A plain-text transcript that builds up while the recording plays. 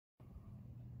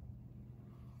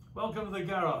Welcome to the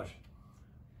garage.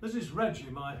 This is Reggie,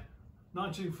 my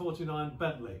 1949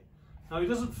 Bentley. Now, he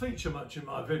doesn't feature much in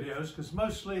my videos because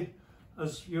mostly,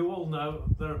 as you all know,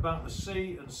 they're about the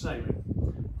sea and sailing.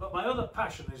 But my other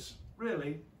passion is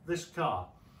really this car.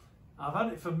 I've had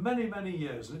it for many, many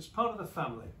years and it's part of the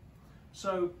family.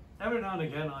 So every now and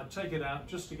again I take it out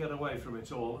just to get away from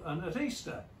it all. And at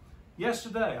Easter,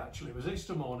 yesterday actually, it was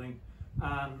Easter morning,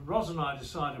 and Ros and I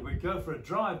decided we'd go for a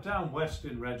drive down west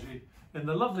in Reggie in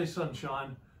the lovely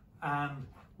sunshine, and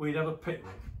we'd have a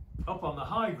picnic up on the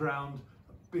high ground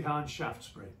behind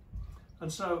Shaftesbury.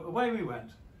 And so away we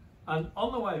went, and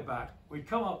on the way back we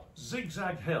come up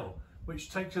Zigzag Hill, which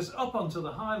takes us up onto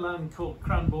the high land called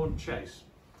Cranbourne Chase.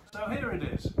 So here it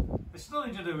is. It's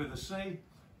nothing to do with the sea,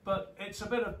 but it's a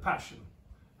bit of passion,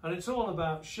 and it's all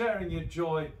about sharing your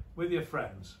joy with your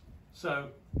friends. So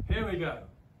here we go.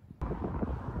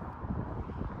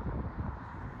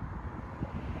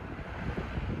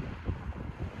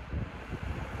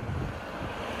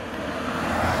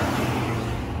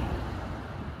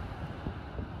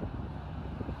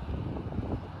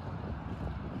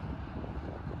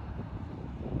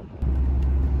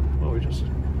 Well, we're just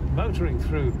motoring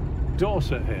through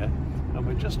Dorset here, and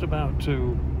we're just about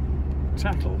to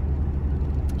tackle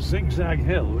Zigzag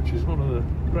Hill, which is one of the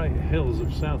great hills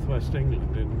of southwest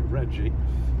England in Reggie,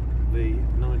 the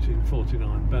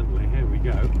 1949 Bentley. Here we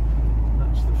go.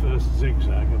 That's the first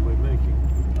zigzag, and we're making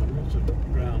a lot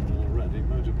of ground already.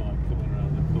 Motorbike coming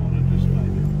around the corner, just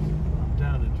maybe. I'm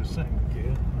down into second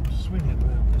gear. I'm swinging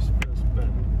around this first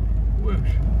bend.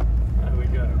 Whoosh! There we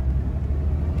go.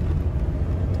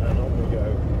 And on we go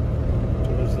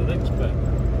towards the next bend.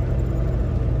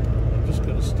 I'm just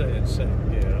going to stay in second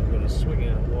gear. I'm going to swing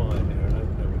out wide here. I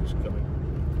don't know who's coming.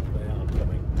 They are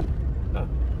coming. Ah.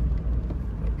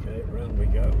 Okay, round we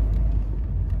go.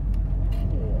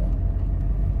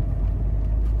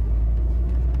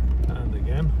 And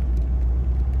again.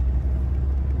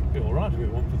 Be alright if we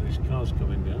want for these cars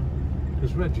coming down,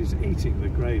 because Reggie's eating the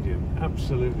gradient,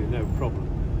 absolutely no problem.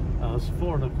 There's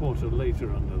 4 1/4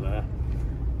 litre under there,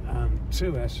 and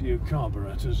 2 SU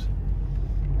carburetors,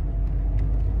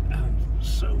 and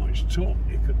so much torque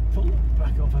you could pull the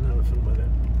back off an elephant with it.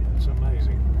 It's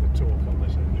amazing, the torque on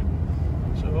this engine.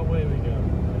 So away we go.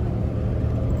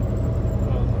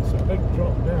 Well, it's a big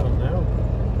drop down now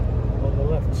on the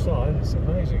left side. It's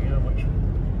amazing how much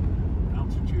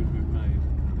altitude we've made.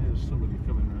 And here's somebody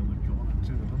coming around the corner,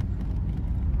 2 of them.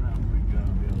 Round we go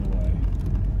the other way.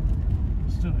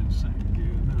 Still in second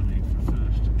gear, no need for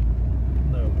first.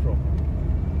 No problem.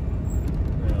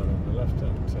 Now then, the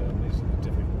left-hand turn, these are the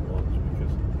difficult ones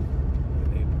because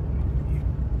you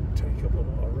take up a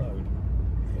lot of road.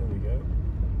 Here we go.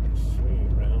 Swing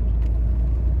it round.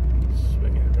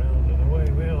 Swing it round, and away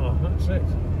we are. That's it.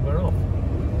 We're off.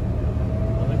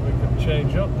 I think we can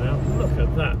change up now. Look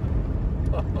at that.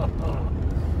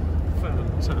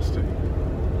 Fantastic.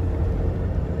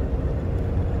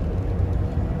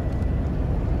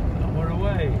 And we're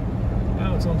away.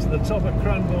 Out onto the top of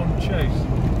Cranbourne Chase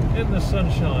in the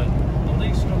sunshine on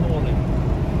Easter morning.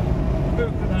 Who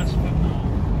could ask for